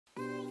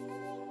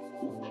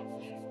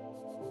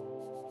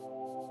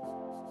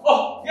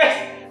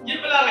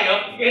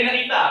kayo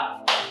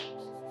nakita.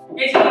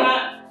 Guys, sa mga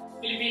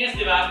Pilipinas,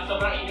 di ba?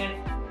 Sobrang init.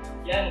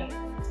 Yan.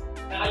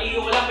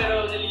 Nakaligo ko lang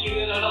pero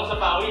naliligo na ako sa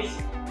pawis.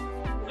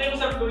 Ano yung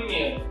masarap gawin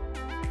ngayon?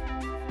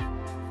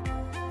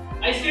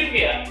 Ice cream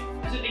kaya?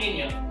 Ano tingin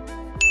nyo?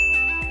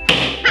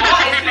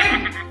 Ice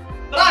cream!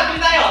 Tara, bili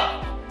tayo!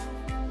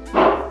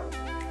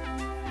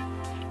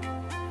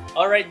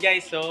 Alright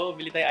guys, so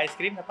bili tayo ice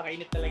cream.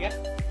 Napakainit talaga.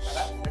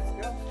 Tara, let's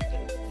go.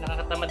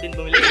 Nakakatamad din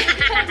bumili.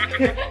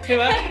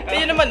 Diba?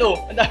 Kaya naman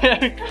ang dami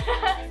namin.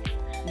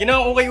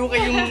 Ginawang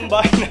ukay-ukay yung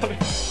bahay namin.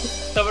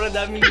 Sobrang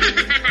daming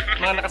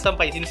mga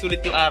nakasampay. Sinusulit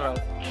yung araw.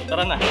 So,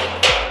 tara na.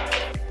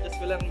 Just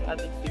ko lang yung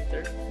ating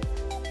filter.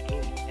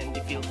 And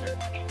the filter.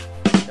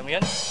 Kita mo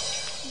yan?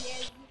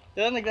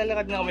 So,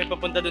 naglalakad na kami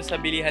papunta dun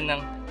sa bilihan ng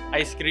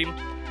ice cream.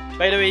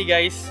 By the way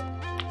guys,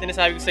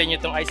 sinasabi ko sa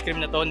inyo itong ice cream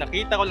na to,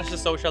 nakita ko lang sa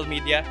social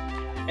media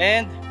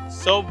and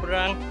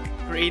sobrang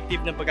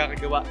creative na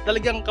pagkakagawa.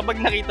 Talagang kapag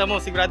nakita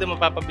mo, sigurado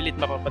mapapabilit,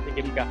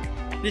 mapapatikim ka.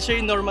 Hindi siya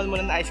yung normal mo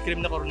na ice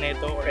cream na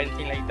cornetto or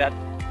anything like that.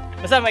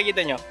 Basta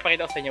makikita nyo,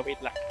 pakita ko sa inyo, wait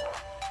lang.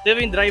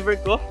 Ito yung driver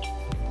ko.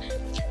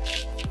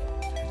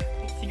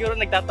 Siguro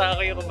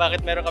nagtataka kayo kung bakit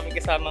meron kami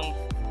kasamang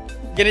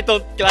ganito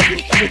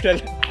klaseng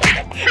pagdala.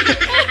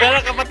 Pero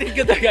kapatid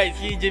ko to guys,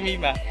 si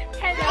Jemima.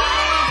 Hello!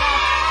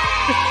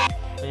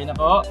 Ayun na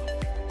po.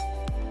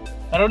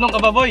 Marunong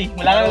ka ba boy?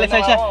 Wala kang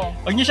lisensya.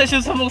 Huwag niyo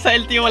siya susumong sa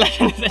LTO, wala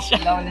siyang lisensya.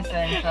 Wala akong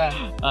lisensya.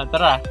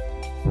 Tara.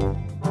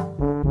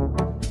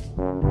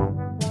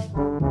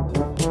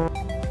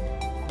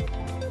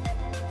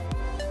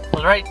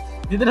 Alright,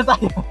 dito na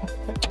tayo.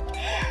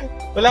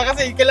 Wala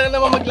kasi, kailangan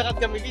naman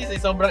maglakad kami guys,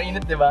 sobrang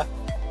init, diba?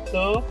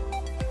 So,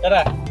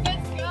 tara.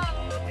 Let's go!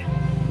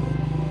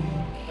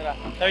 Tara,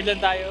 tawid lang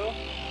tayo.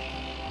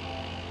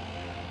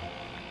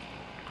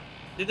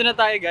 Dito na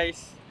tayo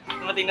guys.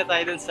 Tumating na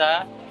tayo dun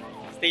sa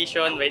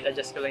station. Wait,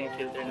 adjust ko lang yung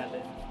filter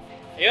natin.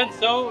 Ayun,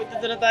 so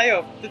dito na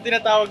tayo. Ito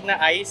tinatawag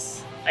na Aice,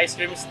 ice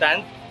cream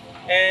stand.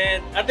 And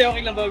ate,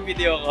 okay lang ba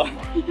mag-video ko?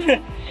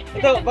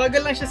 Ito,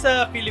 bagal lang siya sa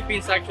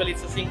Philippines actually.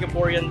 It's a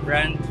Singaporean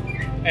brand.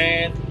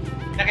 And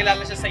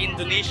nakilala siya sa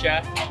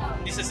Indonesia.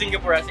 Hindi sa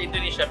Singapore, sa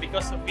Indonesia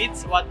because of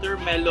its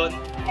watermelon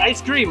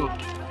ice cream.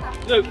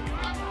 Look!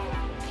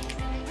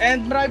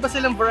 And marami pa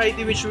silang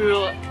variety which we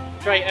will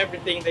try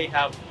everything they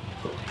have.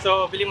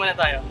 So, bili muna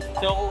tayo.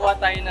 So, kukuha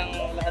tayo ng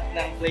lahat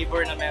ng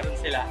flavor na meron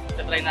sila.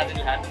 Try natin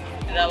lahat.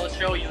 And I will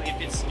show you if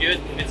it's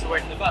good, if it's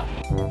worth the buck.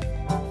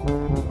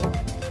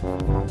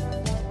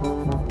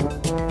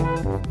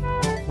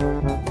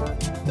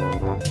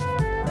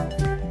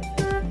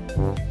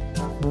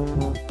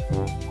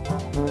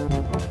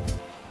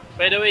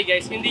 By the way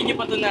guys, hindi nyo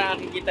pa ito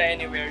nakikita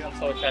anywhere on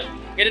social.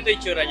 Ganito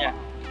yung tsura niya.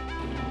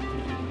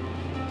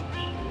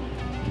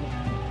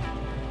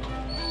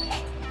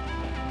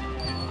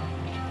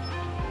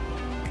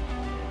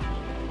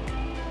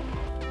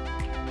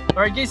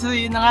 Alright guys, so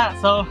yun na nga.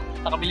 So,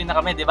 nakabili na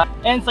kami, di ba?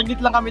 And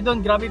saglit lang kami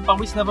doon. Grabe,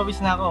 pawis na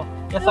ako.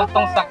 Kaya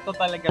saktong-sakto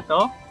talaga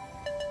to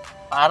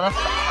para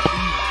sa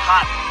ating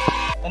lahat.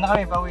 Ito na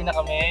kami, pauwi na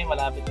kami.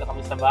 Malapit na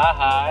kami sa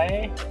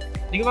bahay.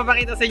 Hindi ko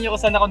papakita sa inyo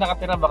kung saan ako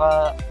nakatira.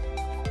 Baka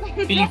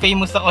feeling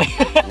famous ako.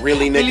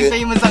 Really, nigga?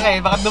 Feeling famous ako eh.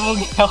 Baka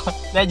dumugi ako.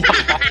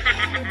 Joke ka.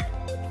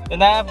 Ito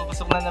na,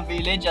 papasok na ng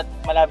village at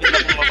malapit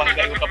na pong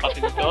mabangga yung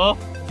kapatid ko.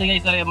 Kasi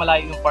guys, talaga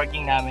malayo yung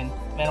parking namin.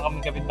 Meron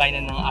kaming kapitbahay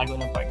na agaw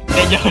ng parking.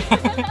 Joke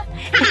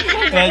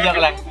lang.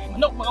 Joke lang.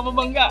 Manok, baka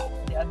mabangga.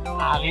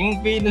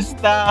 Aking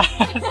pinusta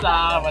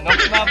sa manok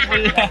na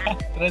pula.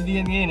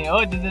 Tradihan ngayon eh.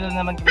 Oh, dito na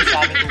naman kami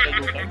sa amin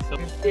tukay-tukay. So,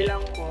 50 lang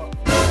po.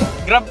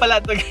 grab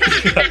pala ito guys.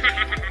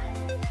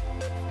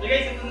 So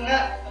guys, ito na nga.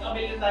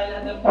 Nakabili na tayo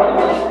lahat ng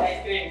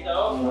ice cream. So,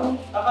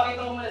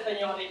 papakita ko muna sa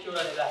inyo ang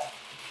itsura nila.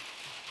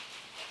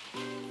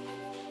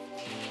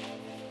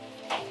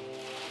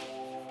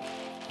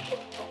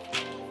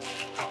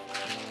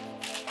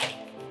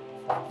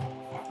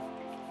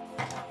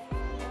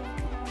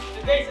 So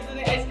guys, ito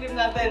na yung ice cream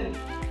natin.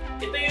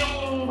 Ito yung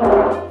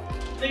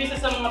isa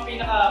sa mga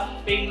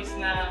pinaka-famous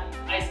na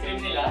ice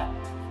cream nila.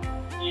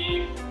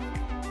 If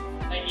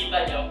nakikita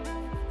nyo,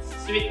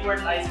 sweet corn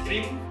ice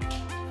cream.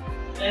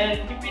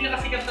 And yung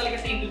pinakasikat talaga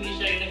sa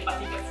Indonesia, yung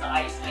nagpasikat sa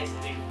ice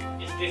cream,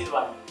 is this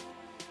one.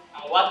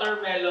 Ang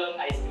watermelon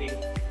ice cream.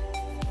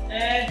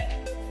 And,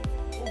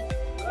 oh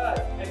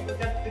god, I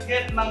forgot to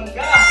get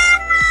mangga!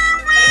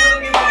 Ay mo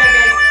nung yung mangga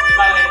guys,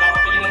 ibalik,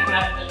 makapili na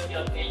natin ng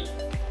LTO.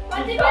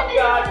 Pati ba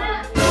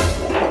na?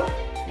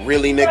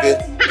 Really,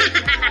 nigga?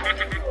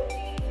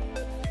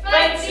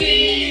 Fancy!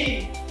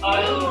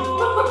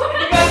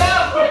 Hindi ka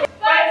alam!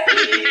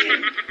 Fancy!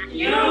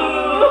 You!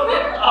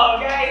 Oh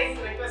guys,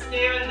 request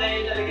niyo yun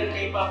dahil talagang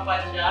K-pop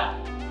fan siya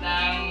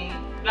ng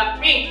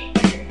Blackpink!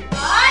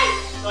 Ay!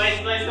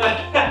 Twice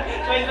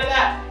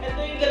pala! Ito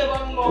yung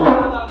dalawang mukha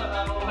na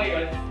nakakako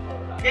ngayon.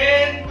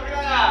 Again,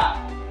 pakita nga!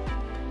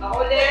 Ako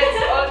let's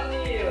on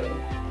you!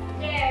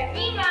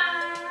 Jemima!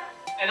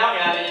 Ano,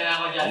 kilala niya na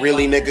ako dyan.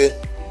 Really, nigga?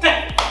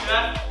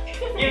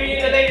 Giving you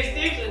the latest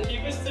tips and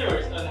cheapest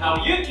tours on how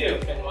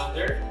YouTube can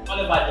wonder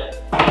on a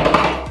budget.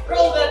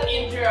 Roll that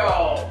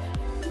intro!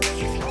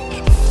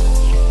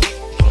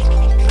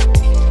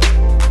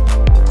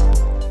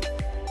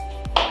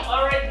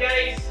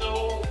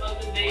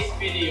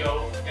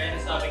 video, kaya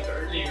nasabi ko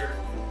earlier,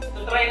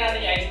 so try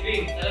natin yung ice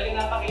cream.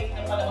 Talagang napakainit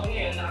ng panahon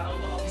ngayon,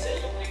 nakatuto kami sa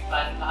electric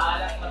fan,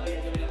 maalang matuloy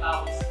kami ng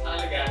awis.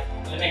 Talaga,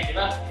 malamig, di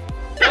ba?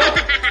 So,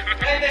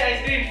 kaya tayo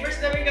ice cream.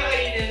 First namin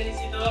kakainin is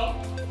itong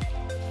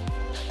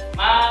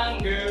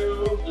mango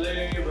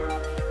flavor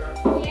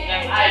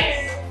ng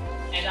Aice.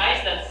 And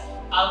Aice, that's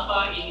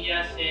Alpha,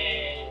 India,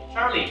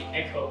 Charlie,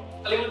 Echo.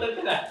 Kalimutan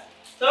ko na.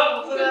 So,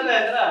 buksan na.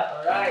 Tara.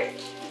 Alright.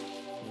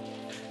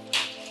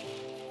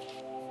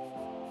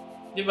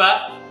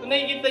 Diba? Kung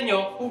nakikita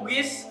nyo,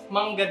 hugis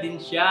mangga din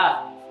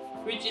siya.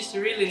 Which is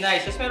really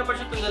nice. Tapos meron pa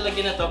siya itong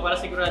lalagyan na to para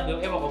sigurado,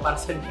 ewan ko para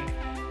saan niya.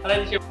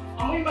 Para di siya,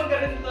 amoy mangga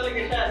rin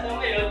talaga siya.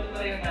 So ngayon,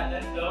 try lang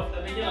natin. So,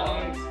 sabi nyo lang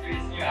yung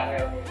experience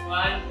nyo.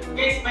 One, two.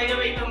 Guys, by the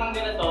way, itong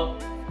mangga na to,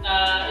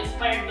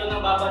 inspired to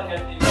ng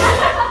babangat din.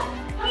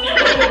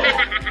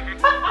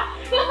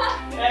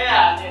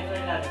 Kaya,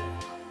 try natin.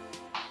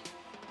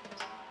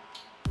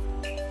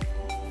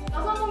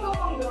 Nasa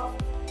mangga-mangga?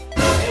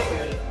 Ayaw ko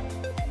yun.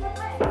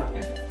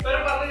 Pero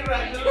parang yung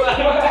actual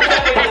parang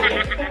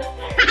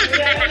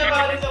kaya na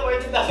parang sa point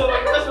yung taso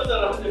mas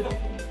masarap diba?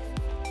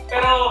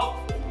 Pero,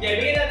 yeah,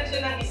 bigyan natin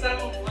siya ng isang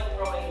one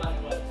pro and one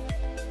con.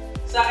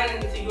 Sa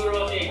akin,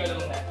 siguro, ikaw lang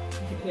muna.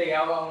 Sige,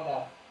 ako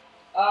muna.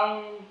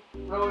 Ang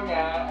pro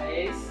niya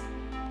is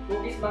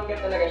cookies mangga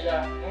talaga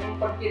siya.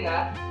 Yung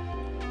pagkinat,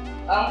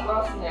 ang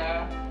pros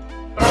niya,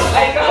 cons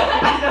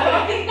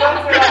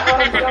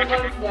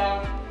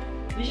niya,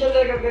 hindi siya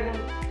talaga ganun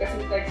kasi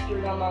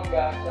texture ng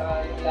mangga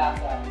tsaka yung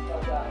lasa. So,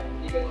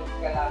 hindi ganun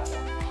kalasa.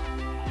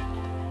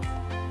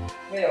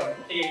 Ngayon,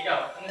 Sige,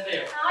 ikaw. Ano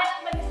sa'yo? Ako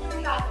yung bagis ng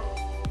masyado.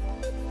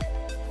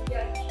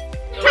 Yan.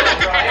 So,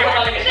 ayaw mo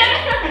talaga siya.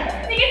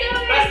 Hindi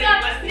kasi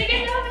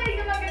mabilis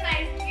ka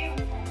mag-ice cream.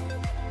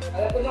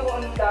 alam ko na kung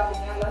anong dati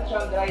niya. Lang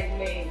siyang dried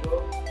mango.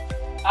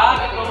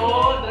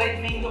 Ito, dried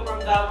mango from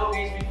Davao,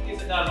 guys. Bibigyan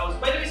sa Davao.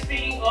 By the way,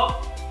 speaking of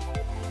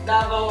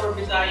Davao or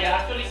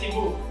Bisaya, actually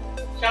Cebu.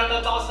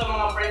 Shoutout ako sa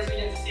mga friends ko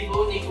dyan sa Cebu,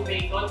 Nico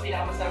Bacon,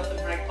 pinakamasarap sa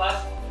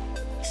breakfast.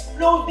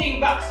 Exploding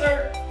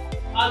Boxer!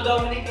 Ang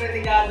Dominic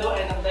Redigado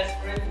and ang best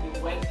friend ni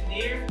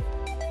Wensidir,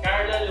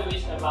 Carla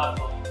Luis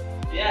Nabapo.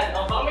 Yan,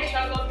 baka may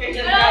shoutout kayo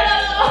dyan,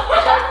 guys.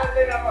 Shoutout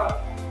din ako.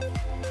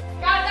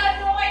 Shoutout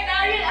mo kay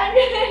Daryl, ano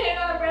yun,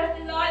 mga breast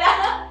ni Lola.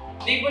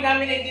 Hindi po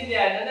namin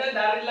naintindihan. Ano,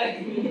 Daryl lang.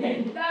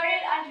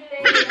 Daryl, Angela,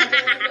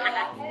 ni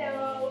Lola.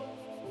 Hello.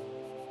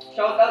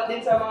 Shoutout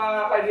din sa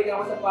mga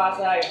kaibigan ko sa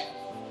Pasay.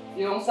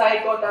 Yung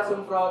Psycho tas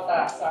yung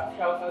Prota.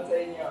 Shoutout sa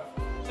inyo.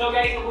 So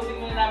guys, ubusin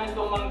muna namin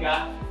itong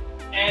mangga.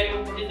 And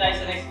ubusin tayo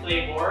sa next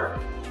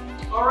flavor.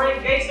 Alright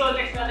guys, so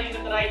next natin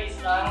ito try is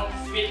ang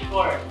sweet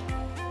corn.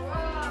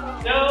 Wow.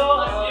 So,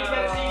 as you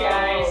can see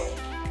guys,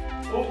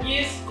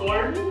 cookies,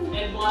 corn,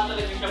 and mukha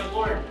talaga siyang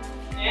corn.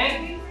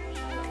 And,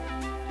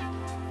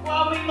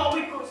 wow, may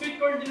sweet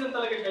corn din lang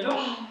talaga siya, no?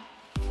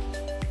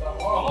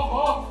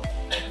 Bango.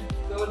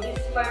 So this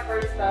is my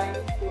first time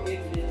to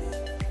eat this.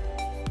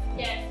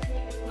 Yes.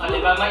 Ah,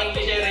 diba?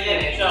 Ma-English area yan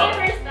eh. So, It's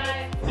my first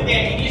time. sige,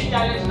 English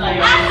challenge tayo.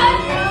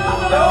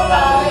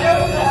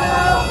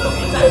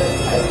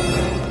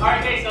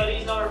 Alright guys, so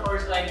this is our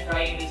first time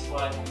trying this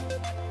one.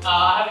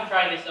 I haven't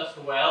tried this as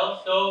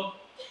well. So,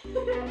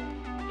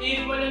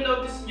 if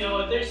notice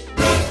nyo, there's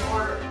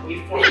wafer.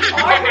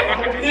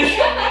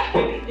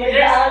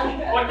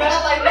 Wag na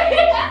tayo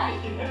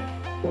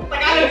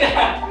Tagalog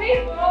na.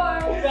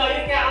 So,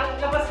 yun nga, ang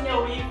labas niya,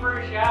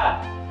 wafer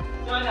siya.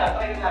 So, ano,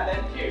 try natin.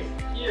 Cheers.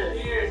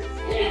 Cheers.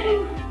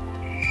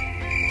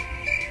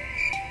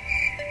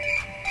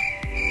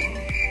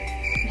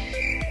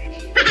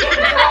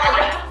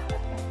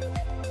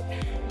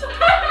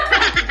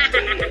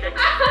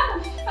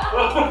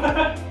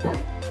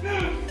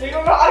 Hindi ko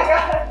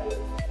makagat!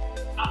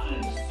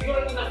 Actually, siguro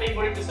ito na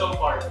favorite ko so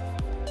far.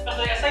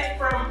 Kasi aside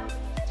from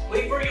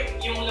wafer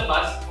yung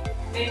labas,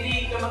 na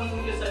hindi ka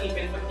mangingilos sa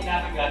ngipin pag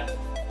kinakagat,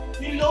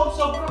 yung loob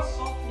sobrang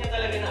soft niya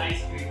talaga na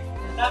ice cream.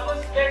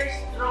 Tapos very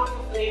strong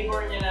yung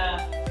flavor niya na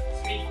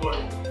sweet corn.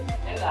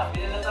 Yan na,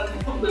 pinalatan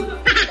mo.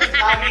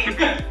 Saging.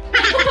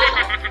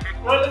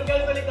 Roll ka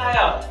ulit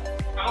tayo.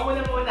 Ako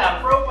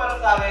muna. Pro para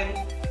sa akin,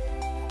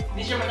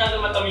 hindi siya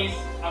masyadong matamis.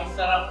 Ang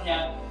sarap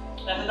niya.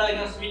 Nasa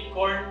talagang sweet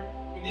corn.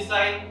 Yung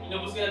design,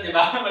 inubos ko na, di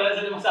ba? Wala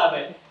sa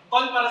masabi.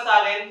 Con para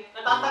sa akin,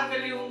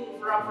 natatanggal yung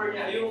wrapper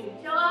niya, yung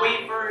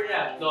wafer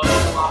niya. Doon,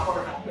 yung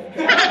wrapper na.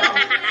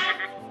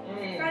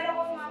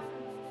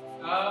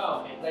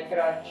 Okay. Like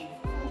crunchy.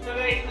 So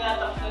guys,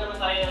 natapos na naman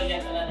tayo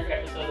yan another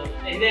episode of...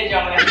 Hindi,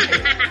 joke lang.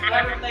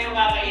 Marami tayong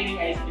kakainin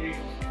ice cream.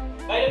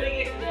 By the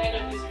way guys, at the end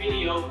of this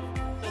video,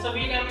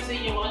 sasabihin namin sa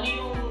inyo kung ano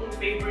yung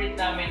favorite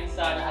namin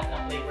sa lahat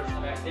ng flavors na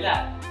meron sila.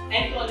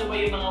 And kung ano ba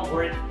yung mga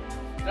worth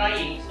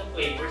trying sa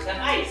flavors ng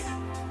ice.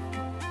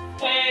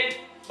 And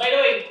by the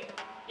way,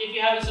 if you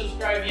haven't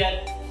subscribed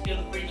yet,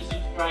 feel free to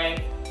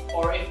subscribe.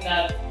 Or if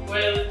not,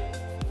 well,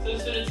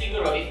 susunod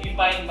siguro if you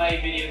find my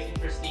videos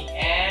interesting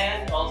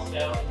and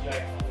also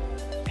enjoyable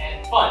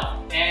and fun.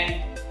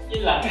 And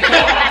yun lang.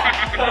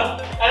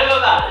 So, ano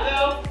ba?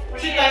 So,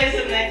 pushing tayo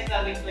sa next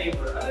nating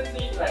flavor. Ano gusto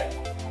nyo try?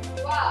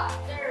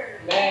 Water.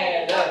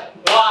 Melon.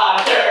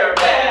 Water!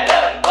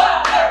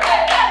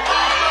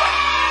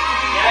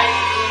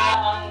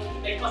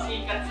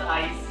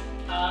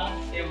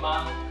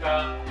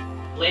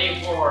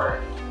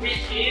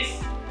 which is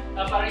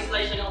parang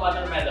slice siya ng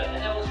watermelon.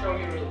 And I will show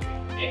you real quick,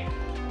 okay?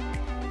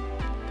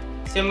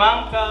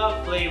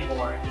 Semangka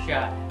flavor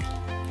siya.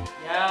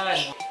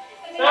 Yan.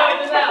 So,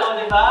 ito na, o,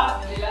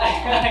 diba?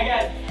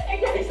 Ayan.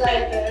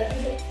 Excited.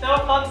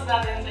 So, thoughts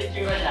natin sa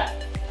itsura niya.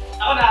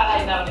 Ako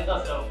nakakain na nito,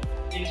 so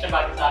hindi siya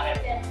bago sa akin.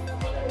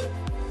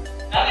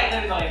 Nakakain na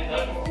rin ako nito.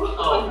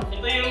 Oh,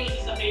 ito yung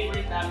isa sa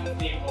favorite namin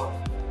flavor.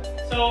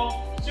 So,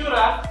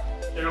 itsura,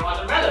 yung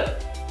watermelon.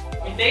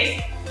 Yung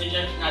taste,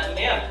 i-judge natin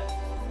ngayon.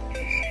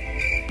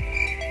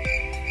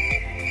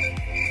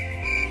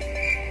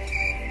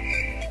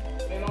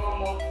 May mga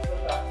monster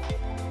ka.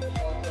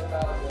 Monster ka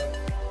ako.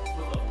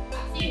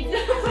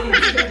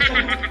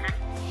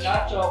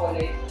 Not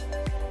chocolate.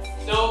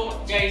 So,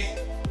 guys,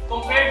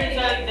 compare din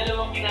sa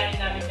dalawang kinain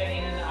namin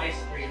kanina na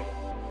ice cream,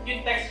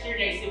 yung texture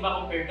niya is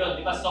iba compared doon.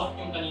 Di ba soft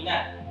yung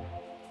kanina?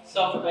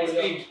 Soft ice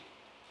cream.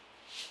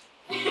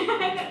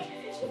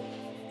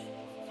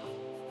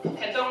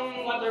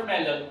 Itong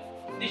watermelon,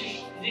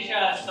 hindi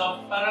siya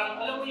soft. Parang,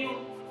 alam mo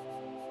yung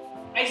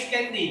ice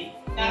candy.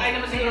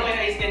 Nakakain naman siguro kayo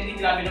ice candy.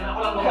 Grabe naman. Ako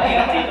lang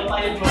mahirap dito.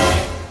 Tayo mo.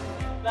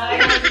 Nakakain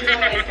naman siguro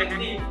kayo ice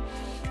candy.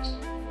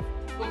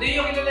 Kung di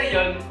yung kilala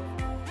yun,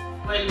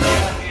 well,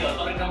 mayaman kayo.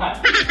 Sorry naman.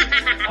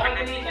 Parang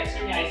ganyan yung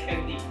texture niya, ice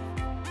candy.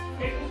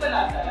 Kaya kung sa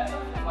lasa, ano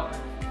yung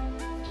watermelon?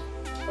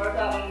 Para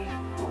sa akin,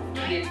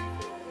 hindi.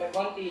 May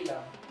konti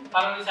lang.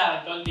 Parang sa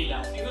akin, konti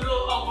lang. Siguro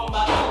ang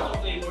pambato ng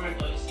flavor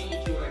nito is yung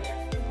itsura niya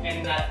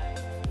and not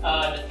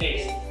the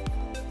taste.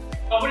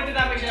 Paborito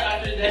namin siya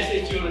actually dahil sa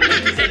itsura niya.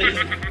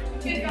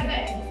 Good ka na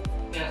eh.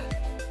 Yeah.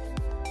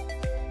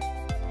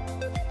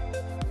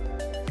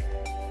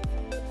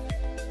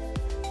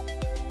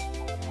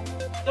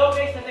 So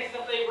guys, the next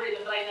na flavor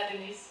ito try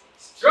natin is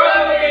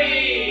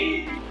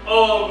strawberry!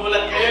 Oh,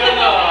 gulat kayo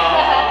no?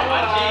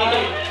 Machi!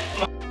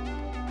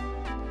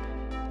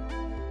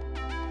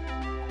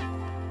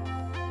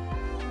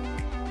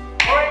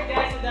 Alright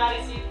guys, so that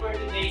is it for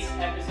today's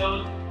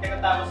episode.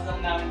 Kakatapos lang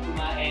namin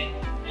kumain.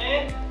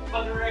 And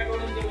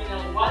mag-recommend kami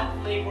ng one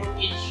flavor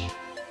each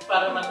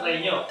para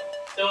matry nyo.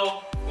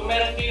 So, kung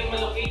meron kayong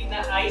malocate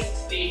na ice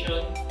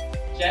station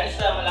dyan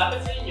sa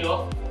malapit sa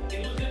inyo,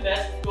 it will be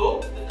best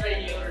kung try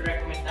nyo yung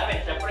recommend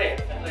namin.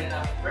 Siyempre, try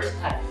namin first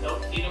hand.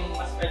 So, sinong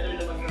mas better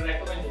na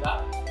mag-recommend, di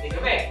ba? Hindi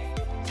kami.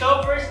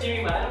 So, first,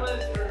 Jimmy, ano ba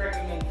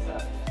recommend sa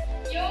akin?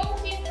 Yung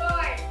sweet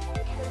corn.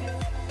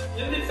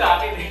 Yun din sa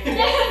akin eh.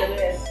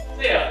 Yes.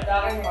 Sa'yo? Sa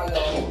akin yung ano,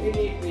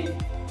 pinipig.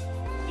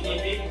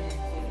 Pinipig?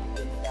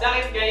 Sa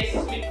akin guys,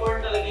 sweet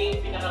corn talaga yung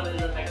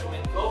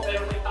pinaka-recommend ko.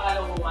 Pero may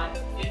pangalawa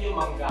yun yung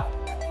mangga.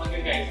 Mangga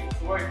guys, it's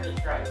worth the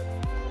try.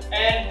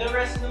 And the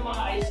rest ng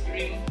mga ice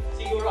cream,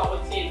 siguro I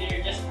would say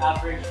they're just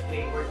average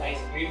flavored ice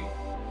cream.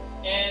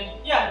 And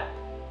yeah,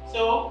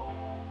 so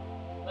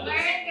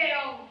Meron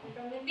kayong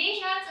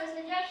recommendations or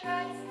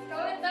suggestions,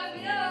 comment down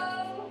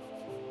below.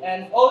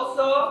 And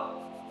also,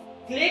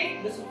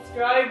 click the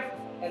subscribe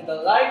and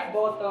the like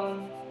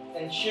button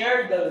and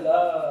share the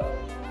love.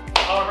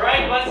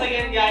 alright, once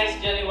again guys,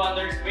 Johnny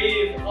Wonders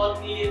with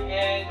Otni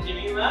and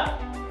Jemima.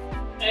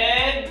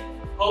 And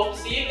hope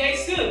to see you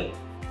guys soon.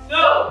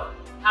 So,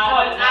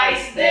 have a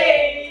nice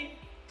day!